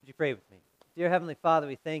pray with me. Dear Heavenly Father,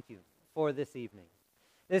 we thank you for this evening.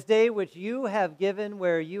 This day which you have given,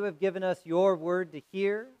 where you have given us your word to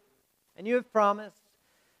hear, and you have promised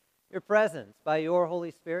your presence by your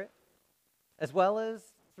Holy Spirit, as well as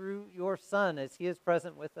through your Son, as he is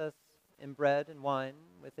present with us in bread and wine,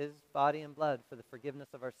 with his body and blood for the forgiveness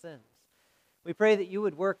of our sins. We pray that you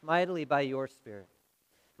would work mightily by your Spirit.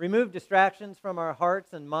 Remove distractions from our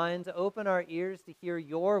hearts and minds. Open our ears to hear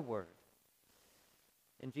your word.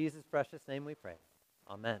 In Jesus' precious name we pray.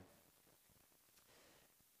 Amen.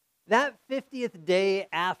 That 50th day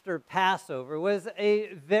after Passover was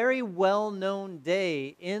a very well-known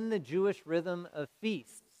day in the Jewish rhythm of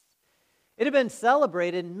feasts. It had been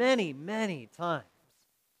celebrated many, many times.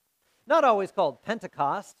 Not always called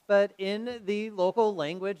Pentecost, but in the local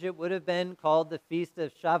language it would have been called the Feast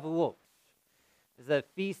of Shavuot. It's a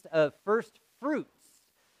feast of first fruits.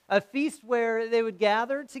 A feast where they would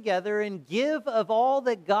gather together and give of all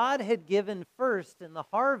that God had given first in the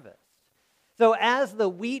harvest. So as the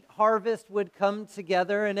wheat harvest would come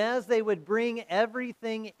together and as they would bring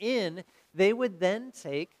everything in, they would then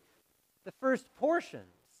take the first portions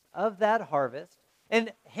of that harvest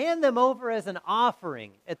and hand them over as an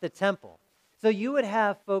offering at the temple. So you would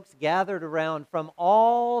have folks gathered around from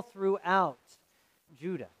all throughout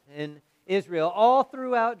Judah and Israel, all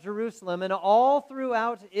throughout Jerusalem, and all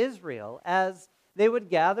throughout Israel, as they would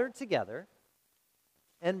gather together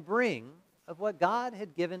and bring of what God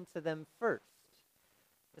had given to them first,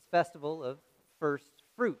 this festival of first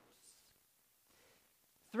fruits.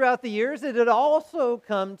 Throughout the years, it had also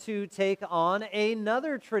come to take on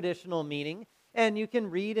another traditional meaning, and you can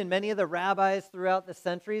read in many of the rabbis throughout the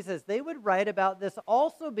centuries as they would write about this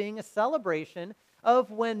also being a celebration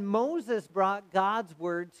of when Moses brought God's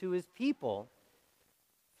word to his people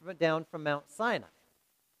down from Mount Sinai.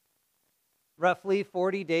 Roughly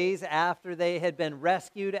 40 days after they had been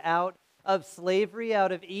rescued out of slavery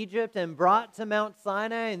out of Egypt and brought to Mount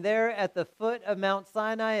Sinai, and there at the foot of Mount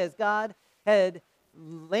Sinai, as God had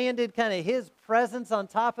landed kind of his presence on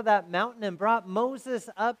top of that mountain and brought Moses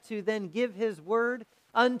up to then give his word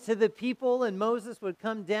unto the people, and Moses would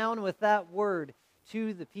come down with that word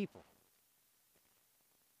to the people.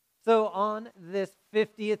 So on this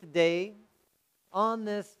 50th day, on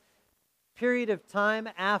this period of time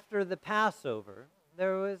after the Passover,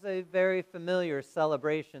 there was a very familiar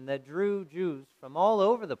celebration that drew Jews from all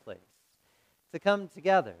over the place to come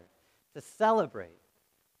together to celebrate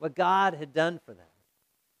what God had done for them,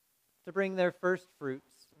 to bring their first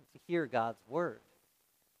fruits and to hear God's word.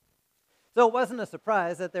 So it wasn't a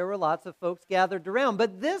surprise that there were lots of folks gathered around,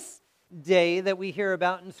 but this day that we hear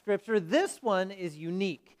about in Scripture, this one is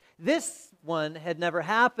unique. This one had never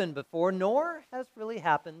happened before, nor has really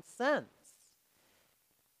happened since.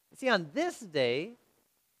 You see, on this day,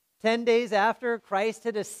 10 days after Christ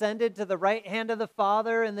had ascended to the right hand of the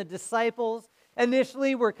Father, and the disciples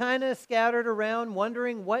initially were kind of scattered around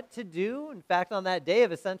wondering what to do. In fact, on that day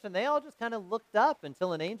of ascension, they all just kind of looked up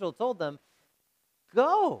until an angel told them,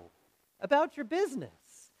 "Go about your business.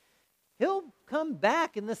 He'll come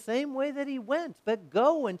back in the same way that he went, but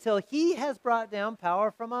go until he has brought down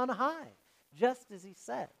power from on high," just as he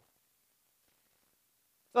said.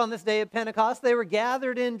 So on this day of Pentecost, they were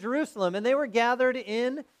gathered in Jerusalem, and they were gathered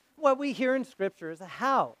in what we hear in Scripture as a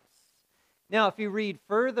house. Now, if you read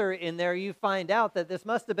further in there, you find out that this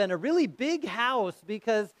must have been a really big house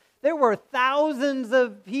because there were thousands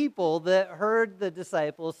of people that heard the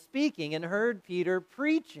disciples speaking and heard Peter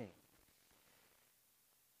preaching.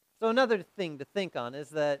 So another thing to think on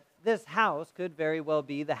is that this house could very well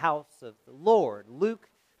be the house of the Lord. Luke,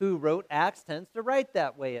 who wrote Acts, tends to write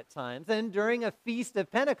that way at times. And during a feast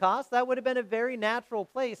of Pentecost, that would have been a very natural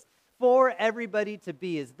place for everybody to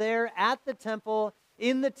be, is there at the temple,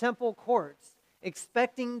 in the temple courts,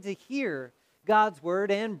 expecting to hear God's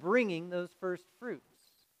word and bringing those first fruits.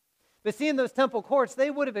 But see, in those temple courts,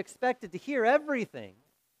 they would have expected to hear everything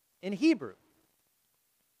in Hebrew.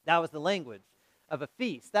 That was the language of a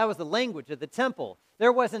feast. That was the language of the temple.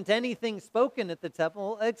 There wasn't anything spoken at the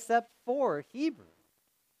temple except for Hebrew.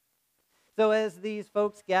 So as these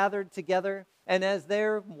folks gathered together, and as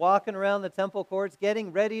they're walking around the temple courts,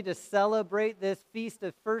 getting ready to celebrate this feast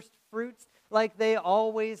of first fruits like they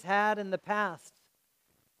always had in the past,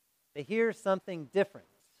 they hear something different.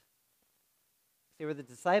 See, where the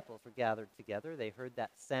disciples were gathered together, they heard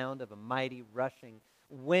that sound of a mighty rushing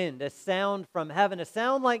wind, a sound from heaven, a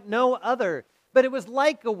sound like no other, but it was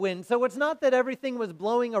like a wind. So it's not that everything was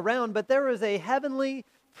blowing around, but there was a heavenly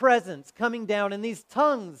presence coming down, and these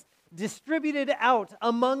tongues distributed out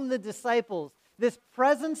among the disciples, this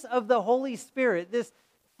presence of the Holy Spirit, this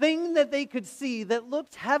thing that they could see that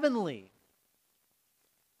looked heavenly,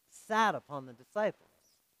 sat upon the disciples,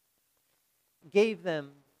 gave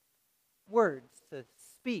them words to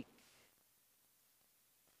speak.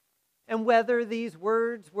 And whether these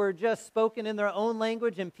words were just spoken in their own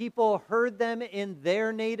language and people heard them in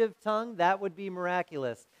their native tongue, that would be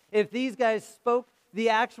miraculous. If these guys spoke the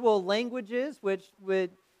actual languages, which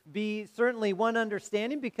would be certainly one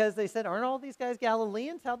understanding, because they said, aren't all these guys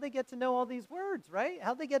Galileans? How'd they get to know all these words, right?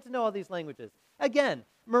 How'd they get to know all these languages? Again,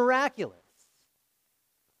 miraculous.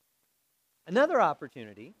 Another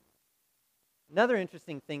opportunity, another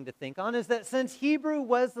interesting thing to think on is that since Hebrew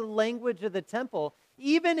was the language of the temple,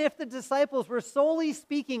 even if the disciples were solely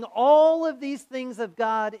speaking all of these things of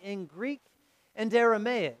God in Greek and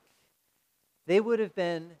Aramaic, they would have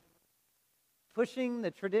been pushing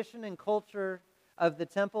the tradition and culture of the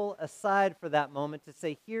temple aside for that moment to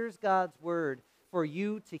say, here's God's word for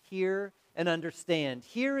you to hear and understand.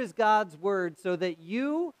 Here is God's word so that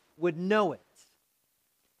you would know it.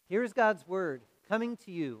 Here is God's word coming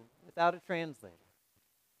to you without a translator.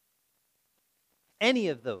 Any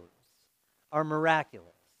of those are miraculous.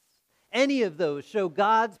 Any of those show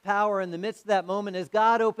God's power in the midst of that moment as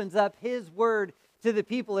God opens up His word to the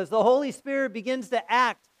people, as the Holy Spirit begins to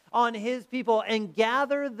act on His people and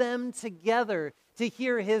gather them together to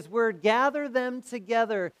hear His word, gather them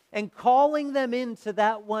together and calling them into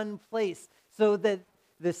that one place so that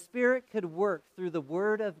the Spirit could work through the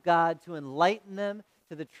word of God to enlighten them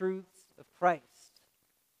to the truths of Christ.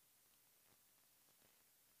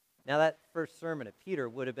 Now that first sermon of Peter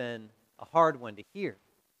would have been a hard one to hear,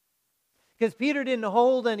 because Peter didn't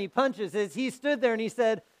hold any punches as he stood there and he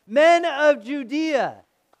said, "Men of Judea,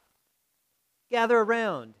 gather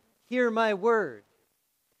around, hear my word.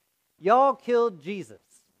 Y'all killed Jesus."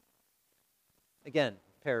 Again,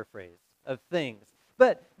 paraphrase of things.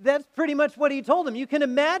 But that's pretty much what he told them. You can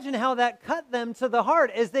imagine how that cut them to the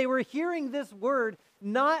heart as they were hearing this word,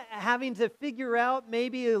 not having to figure out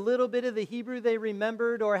maybe a little bit of the Hebrew they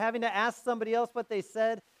remembered or having to ask somebody else what they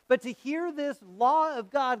said, but to hear this law of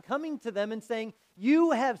God coming to them and saying, you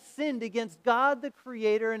have sinned against God the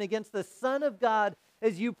Creator and against the Son of God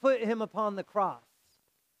as you put Him upon the cross.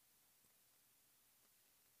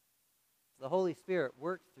 The Holy Spirit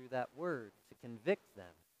worked through that word to convict them.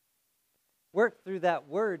 Worked through that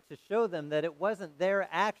word to show them that it wasn't their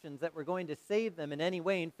actions that were going to save them in any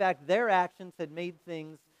way. In fact, their actions had made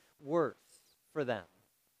things worse for them.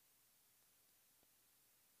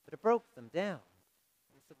 But it broke them down.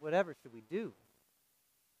 They said, whatever should we do?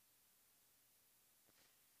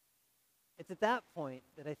 It's at that point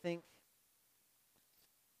that I think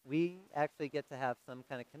we actually get to have some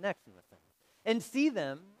kind of connection with them and see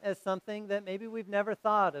them as something that maybe we've never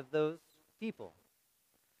thought of those people.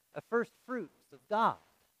 A first fruits of God.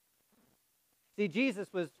 See,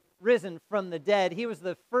 Jesus was risen from the dead. He was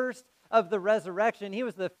the first of the resurrection. He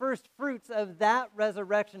was the first fruits of that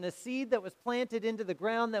resurrection, a seed that was planted into the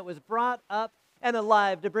ground, that was brought up and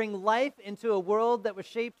alive to bring life into a world that was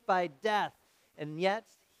shaped by death. And yet,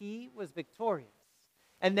 He was victorious.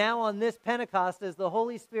 And now on this Pentecost, as the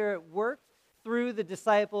Holy Spirit worked through the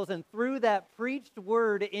disciples and through that preached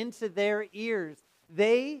word into their ears,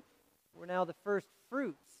 they were now the first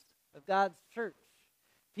fruits of God's church.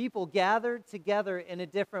 People gathered together in a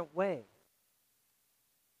different way.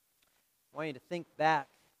 I want you to think back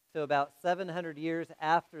to about 700 years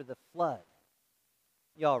after the flood.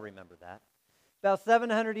 Y'all remember that. About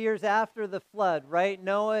 700 years after the flood, right?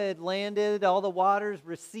 Noah had landed, all the waters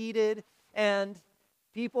receded, and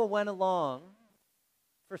people went along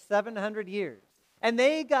for 700 years. And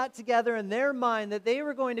they got together in their mind that they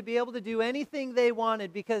were going to be able to do anything they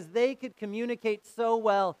wanted because they could communicate so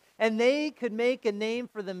well, and they could make a name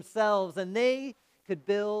for themselves, and they could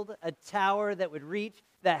build a tower that would reach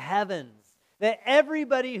the heavens, that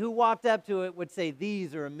everybody who walked up to it would say,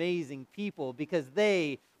 these are amazing people, because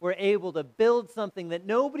they were able to build something that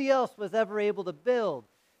nobody else was ever able to build.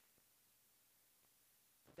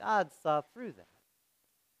 God saw through that.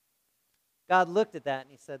 God looked at that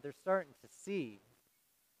and He said, they're starting to see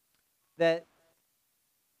that,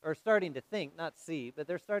 or starting to think, not see, but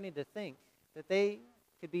they're starting to think that they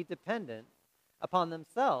could be dependent upon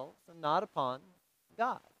themselves and not upon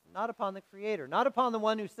God, not upon the Creator, not upon the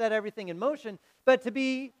one who set everything in motion, but to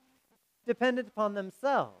be dependent upon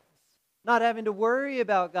themselves, not having to worry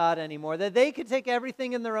about God anymore, that they could take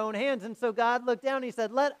everything in their own hands. And so God looked down and He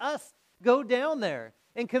said, let us go down there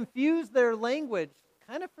and confuse their language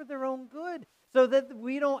kind of for their own good, so that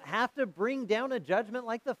we don't have to bring down a judgment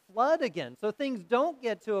like the flood again, so things don't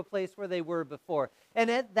get to a place where they were before. And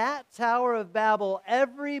at that Tower of Babel,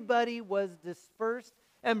 everybody was dispersed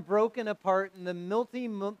and broken apart, and the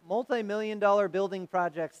multi-million-dollar building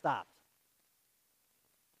project stopped.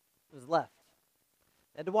 was left.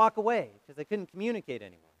 They had to walk away because they couldn't communicate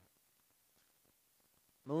anymore.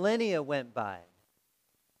 Millennia went by.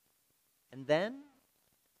 And then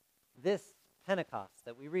this Pentecost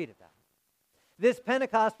that we read about. This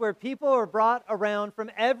Pentecost where people are brought around from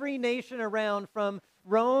every nation around, from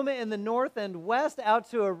Rome in the north and west out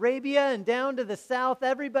to Arabia and down to the south,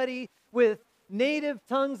 everybody with native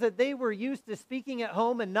tongues that they were used to speaking at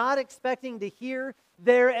home and not expecting to hear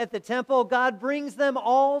there at the temple. God brings them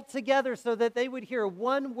all together so that they would hear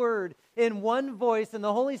one word in one voice, and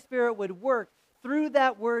the Holy Spirit would work through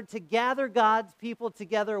that word to gather God's people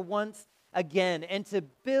together once again and to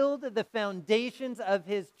build the foundations of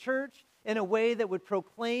His church in a way that would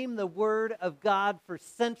proclaim the word of God for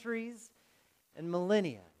centuries and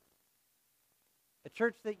millennia. A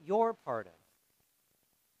church that you're part of.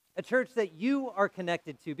 A church that you are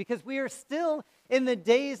connected to, because we are still in the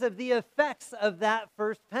days of the effects of that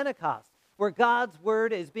first Pentecost, where God's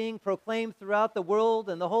word is being proclaimed throughout the world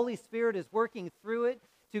and the Holy Spirit is working through it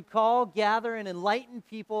to call, gather, and enlighten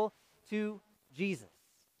people to Jesus,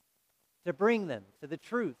 to bring them to the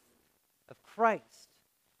truth of Christ,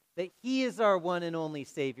 that He is our one and only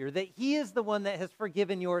Savior, that He is the one that has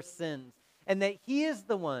forgiven your sins, and that He is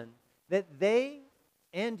the one that they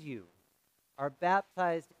and you are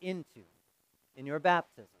baptized into in your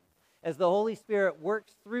baptism, as the Holy Spirit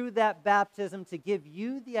works through that baptism to give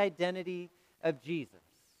you the identity of Jesus,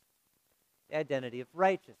 the identity of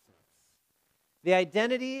righteousness, the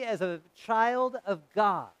identity as a child of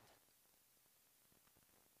God.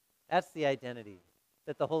 That's the identity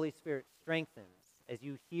that the Holy Spirit strengthens as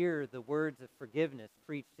you hear the words of forgiveness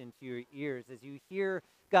preached into your ears, as you hear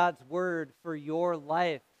God's word for your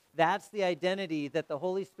life. That's the identity that the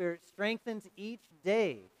Holy Spirit strengthens each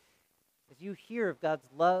day as you hear of God's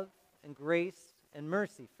love and grace and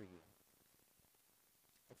mercy for you.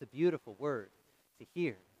 It's a beautiful word to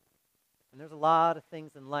hear. And there's a lot of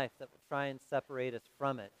things in life that will try and separate us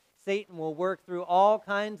from it. Satan will work through all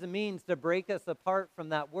kinds of means to break us apart from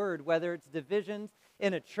that word, whether it's divisions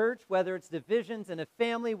in a church, whether it's divisions in a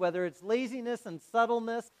family, whether it's laziness and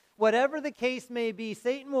subtleness, whatever the case may be,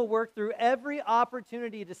 Satan will work through every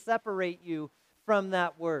opportunity to separate you from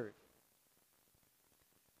that word.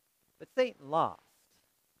 But Satan lost.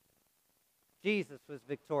 Jesus was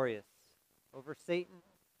victorious over Satan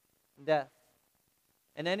and death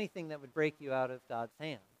and anything that would break you out of God's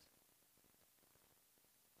hand.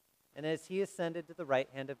 And as He ascended to the right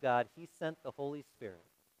hand of God, He sent the Holy Spirit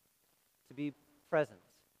to be present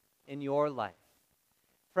in your life,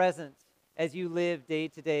 present as you live day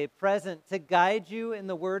to day, present to guide you in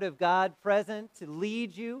the Word of God, present to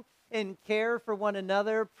lead you in care for one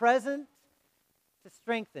another, present to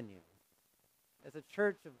strengthen you as a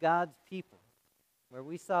church of God's people, where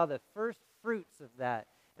we saw the first fruits of that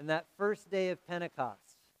in that first day of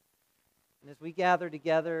Pentecost. And as we gather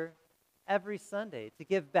together every Sunday to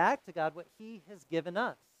give back to God what He has given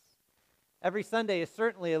us. Every Sunday is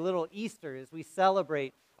certainly a little Easter as we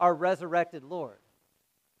celebrate our resurrected Lord.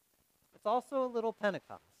 It's also a little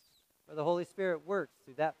Pentecost, where the Holy Spirit works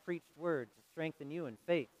through that preached word to strengthen you in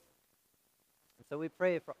faith. And so we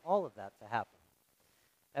pray for all of that to happen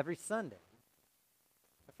every Sunday,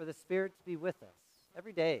 and for the Spirit to be with us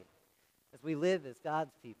every day as we live as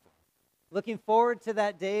God's people. Looking forward to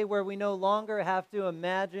that day where we no longer have to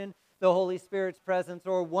imagine the Holy Spirit's presence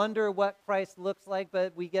or wonder what Christ looks like,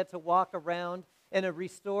 but we get to walk around in a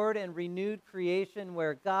restored and renewed creation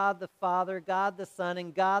where God the Father, God the Son,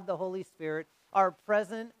 and God the Holy Spirit are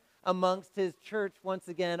present amongst His church once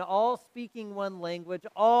again, all speaking one language,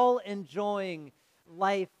 all enjoying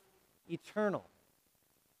life eternal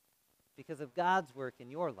because of God's work in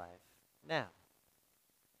your life now.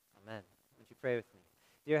 Amen. Would you pray with me?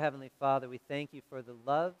 Dear Heavenly Father, we thank You for the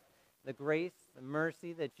love, the grace, the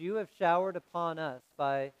mercy that You have showered upon us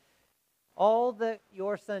by all that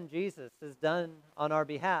Your Son Jesus has done on our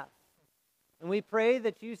behalf. And we pray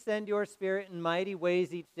that You send Your Spirit in mighty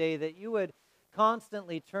ways each day, that You would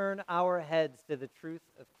constantly turn our heads to the truth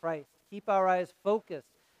of Christ. Keep our eyes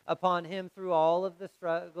focused upon Him through all of the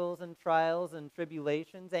struggles and trials and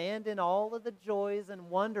tribulations and in all of the joys and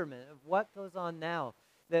wonderment of what goes on now,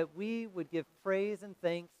 that we would give praise and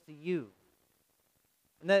thanks to You.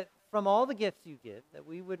 And that from all the gifts You give, that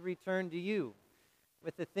we would return to You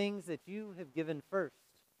with the things that You have given first.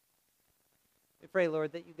 We pray,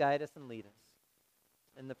 Lord, that You guide us and lead us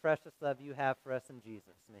in the precious love You have for us in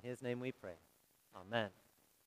Jesus. In His name we pray. Amen.